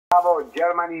Bravo,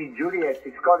 Germany, Juliet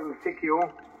is calling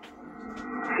CQ.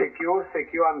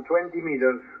 CQ on 20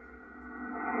 meters.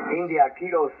 India,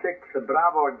 Kilo 6,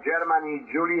 Bravo, Germany,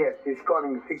 Juliet is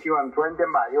calling CQ on 20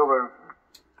 by, over.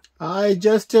 Hi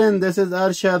Justin, this is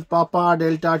Arshad, Papa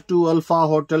Delta 2 Alpha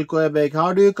Hotel Quebec.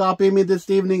 How do you copy me this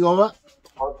evening, over?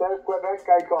 Hotel Quebec,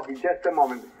 I copy, just a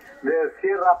moment. The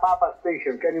Sierra Papa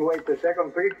station, can you wait a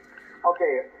second please?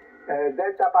 Okay,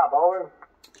 Delta Papa, over.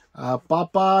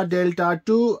 Papa Delta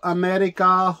 2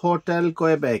 America Hotel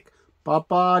Quebec.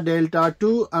 Papa Delta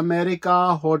 2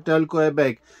 America Hotel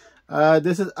Quebec.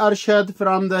 This is Arshad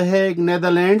from The Hague,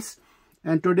 Netherlands.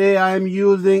 And today I am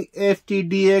using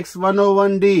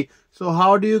FTDX-101D. So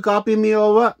how do you copy me,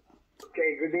 over?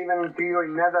 Okay, good evening to you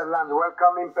in Netherlands.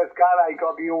 Welcome in Pescara, I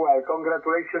copy you well.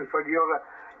 Congratulations for your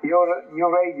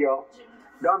new radio.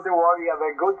 Don't worry, you have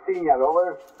a good signal,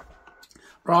 over.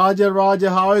 Roger, Roger.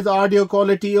 How is audio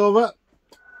quality, over?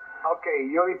 Okay,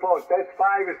 your report, test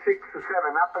 5, 6, 7,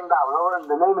 up and down, over.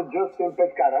 The name is Justin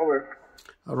Pescara, over.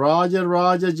 Roger,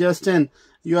 Roger, Justin.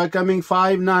 You are coming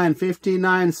 5'9",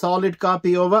 59, solid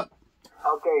copy, over.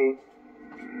 Okay,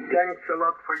 thanks a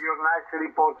lot for your nice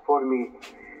report for me.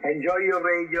 Enjoy your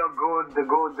radio,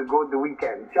 good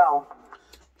weekend. Ciao.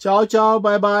 Ciao, ciao,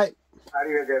 bye-bye.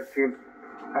 Arrivederci.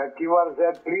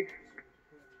 QRZ, please.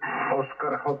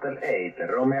 Oscar Hotel 8,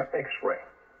 Romeo X-Ray.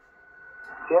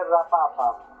 Sierra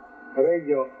Papa,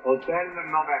 radio, Hotel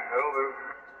November, over.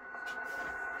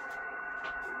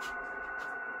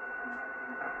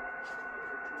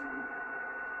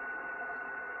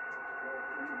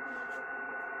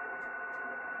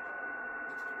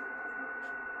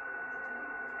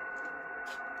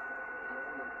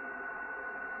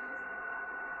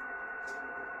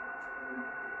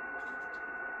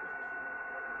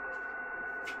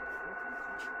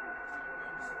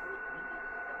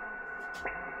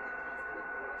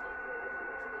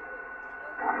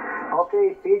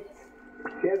 Okay, Pete.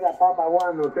 Sierra Papa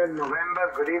 1, Hotel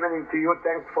November. Good evening to you.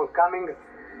 Thanks for coming.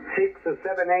 6,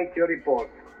 7, 8, your report.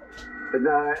 A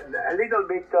little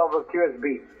bit of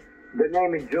QSB. The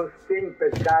name is Justin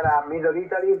Pescara, Middle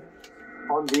Italy,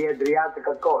 on the Adriatic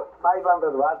coast.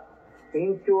 500 watts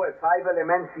into a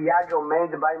 5-element Iago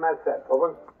made by myself.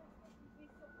 Over.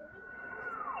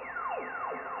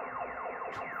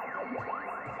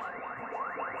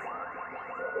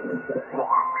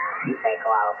 Echo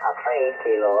Alpha 3,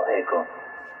 Kilo Echo.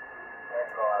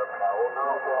 Echo Alpha 1,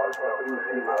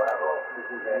 Bravo.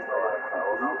 Echo Alpha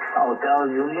 1. Hotel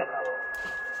Juliet.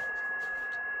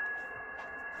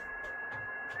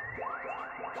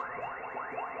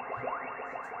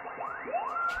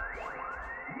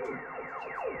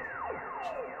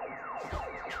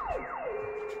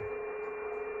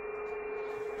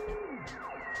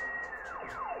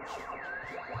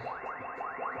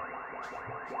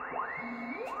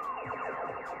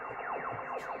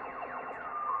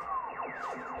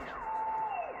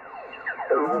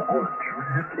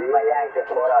 Lima Yankee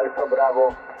 4 Alpha Bravo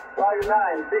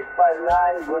 59,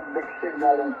 659, good big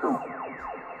signal and 2.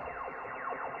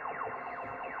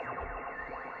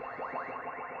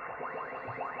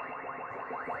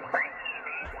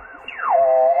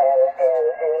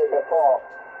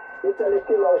 Italy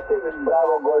Kilo 7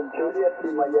 Bravo Gold Juliet,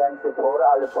 Lima Yankee 4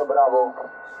 Alpha Bravo.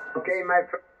 Okay, my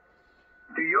friend.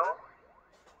 To you?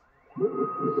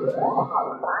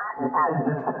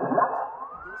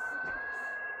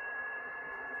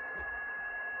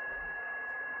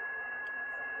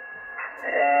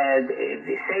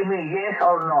 Say me yes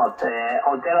or not.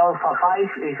 Hotel Alpha 5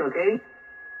 is okay?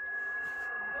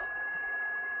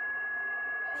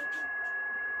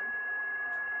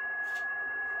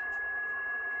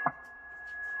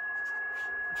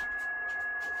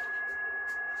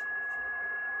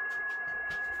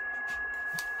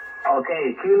 Okay,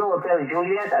 Kilo Hotel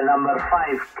Juliet, number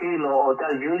 5, Kilo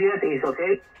Hotel Juliet is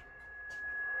okay?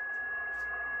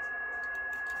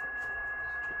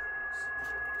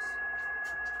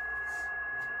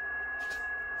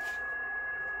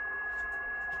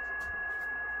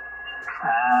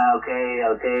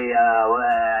 Okay.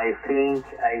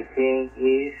 I think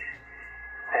is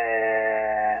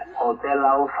Hotel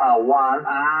Alpha 1.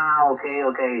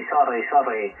 Okay.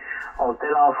 Sorry.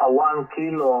 Hotel Alpha 1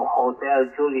 Kilo Hotel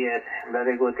Juliet.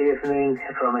 Very good evening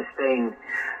from Spain.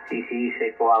 This is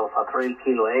Echo Alpha 3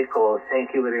 Kilo Echo.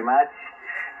 Thank you very much.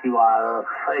 You are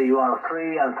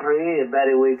 3 and 3.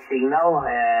 Very weak signal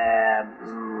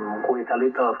with a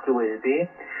little of QSB.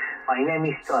 My name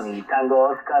is Tony, Tango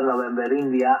Oscar, November,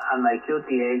 India, and my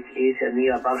QTH is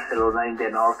near Barcelona in the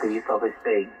northeast of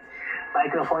Spain.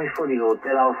 Microphone is for you,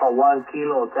 Hotel Alpha 1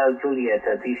 Kilo Hotel Juliet.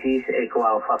 This is Echo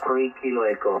Alpha 3 Kilo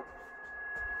Echo.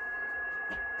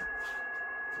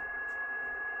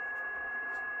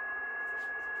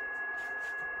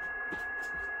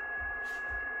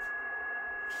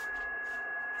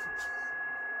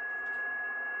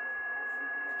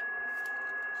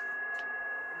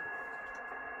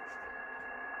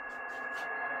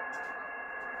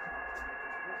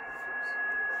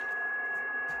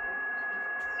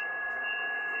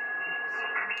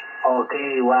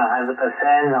 Okay,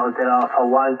 100%, Hotel Alpha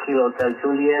 1 Kilo Hotel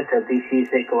Juliet, this is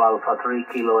Echo Alpha 3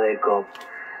 Kilo Echo.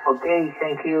 Okay,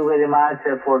 thank you very much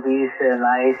for this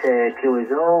nice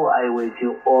QSO. I wish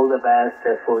you all the best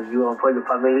for you and for your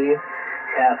family.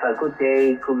 Have a good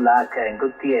day, good luck, and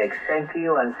good TX. Thank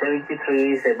you, and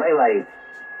 73, bye-bye.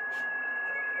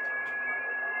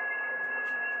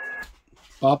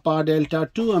 Papa Delta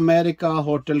 2 America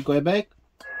Hotel Quebec.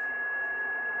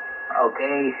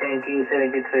 Okay, thank you,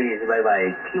 73,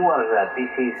 bye-bye. Keyword, this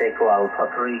is Echo Alpha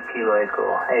 3 Kilo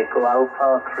Echo. Echo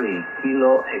Alpha 3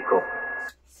 Kilo Echo.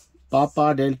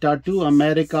 Papa Delta 2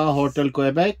 America Hotel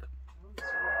Quebec.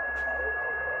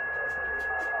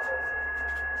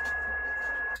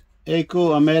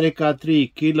 Echo America 3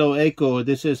 Kilo Echo.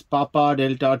 This is Papa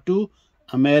Delta 2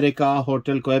 America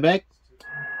Hotel Quebec.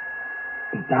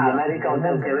 America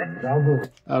Hotel Quebec.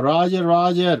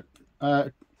 Roger.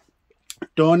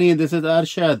 Tony, this is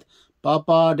Arshad.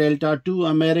 Papa Delta 2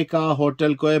 America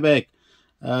Hotel Quebec.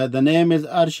 The name is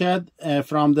Arshad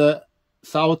from the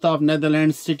south of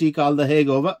Netherlands city called The Hague.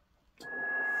 Over.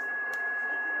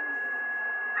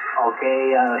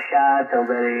 Okay, Arshad, a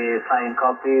very fine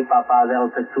copy. Papa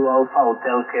Delta 2 Alpha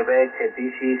Hotel Quebec.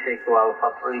 This is Echo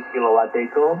Alpha 3 Kilowatt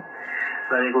Echo.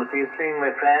 Very good evening,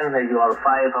 my friend. You are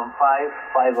 5 on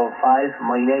 5.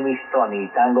 My name is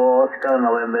Tony. Tango Oscar,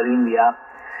 November, India.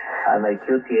 And my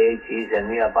QTH is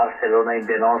near Barcelona in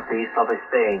the northeast of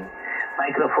Spain.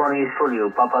 Microphone is for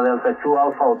you. Papa Delta 2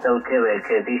 Alpha Hotel Quebec.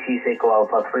 This is Echo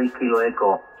Alpha 3 Kilo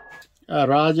Echo.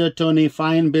 Roger, Tony.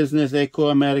 Fine business. Echo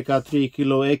America 3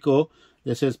 Kilo Echo.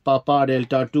 This is Papa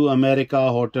Delta 2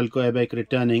 America Hotel Quebec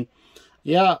returning.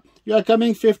 Yeah, you are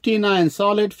coming 59,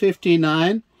 solid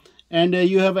 59. And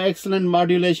you have excellent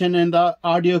modulation and the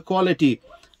audio quality.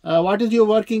 What is your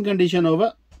working condition?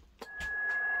 Over.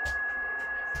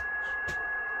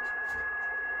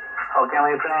 Okay,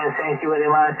 my friend, thank you very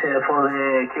much for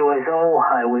the QSO.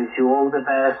 I wish you all the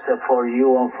best for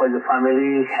you and for your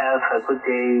family. Have a good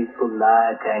day, good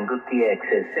luck, and good TX.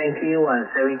 Thank you, and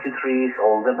 73,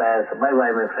 all the best.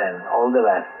 Bye-bye, my friend. All the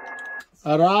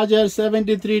best. Roger,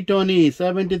 73, Tony.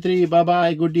 73,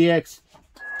 bye-bye, good DX.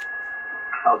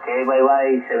 Okay,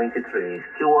 bye-bye, 73.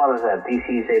 Keyword, this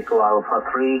is Echo Alpha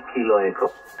 3 Kilo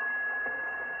Echo.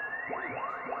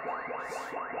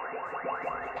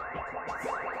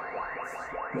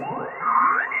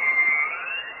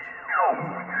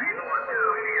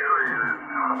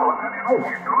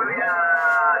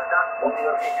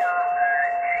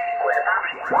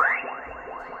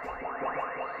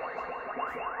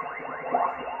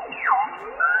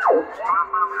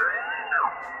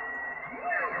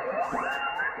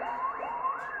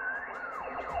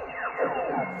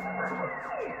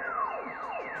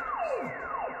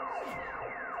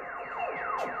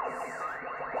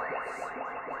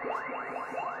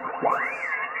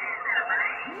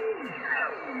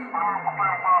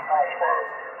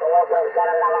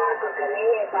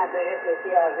 Enquanto a gente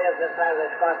aqui às vezes atrás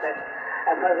das costas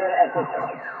a fazer a função.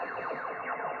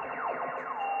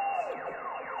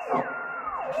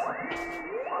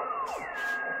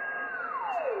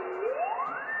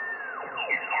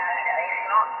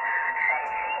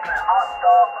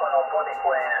 Con un po' di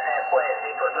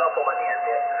quesito, troppo ma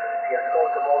niente, si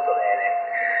ascolta molto bene.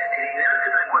 Ti ringrazio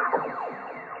per questo.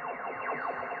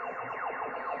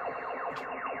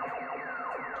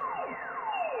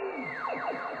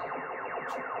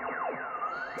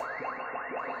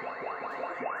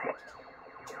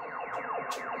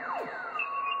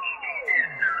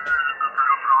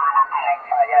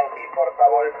 Por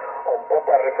favor, un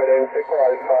poco de referencia con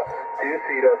Alfa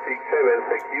 2067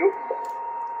 CQ.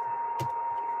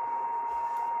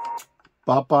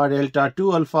 Papa Delta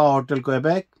 2 Alpha Hotel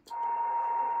Quebec.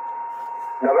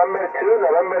 November 2.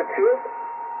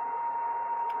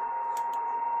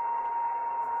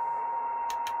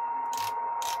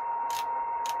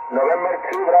 November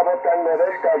 2, Bravo Tango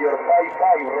Delta, you're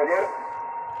 5-5, Roger.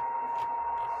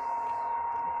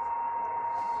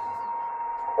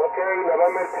 Okay,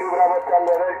 November 2, Bravo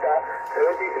Tango Delta,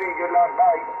 73, you're not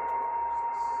by.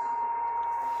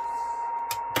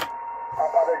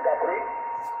 Papa Delta 3.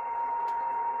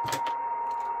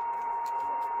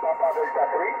 Papa Delta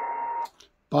 3.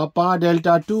 Papa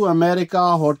Delta 2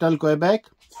 America Hotel Quebec.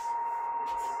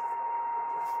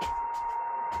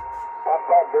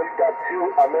 Papa Delta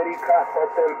 2 America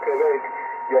Hotel Quebec,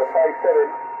 you're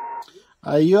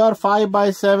 5-7. You are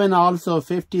 5/7 also,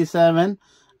 57.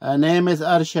 Name is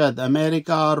Arshad.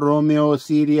 America Romeo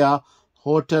Syria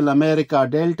Hotel America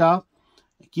Delta.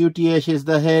 QTH is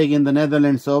The Hague in the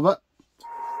Netherlands. Over.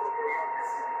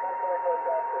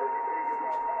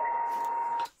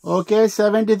 Okay,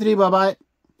 73, bye-bye.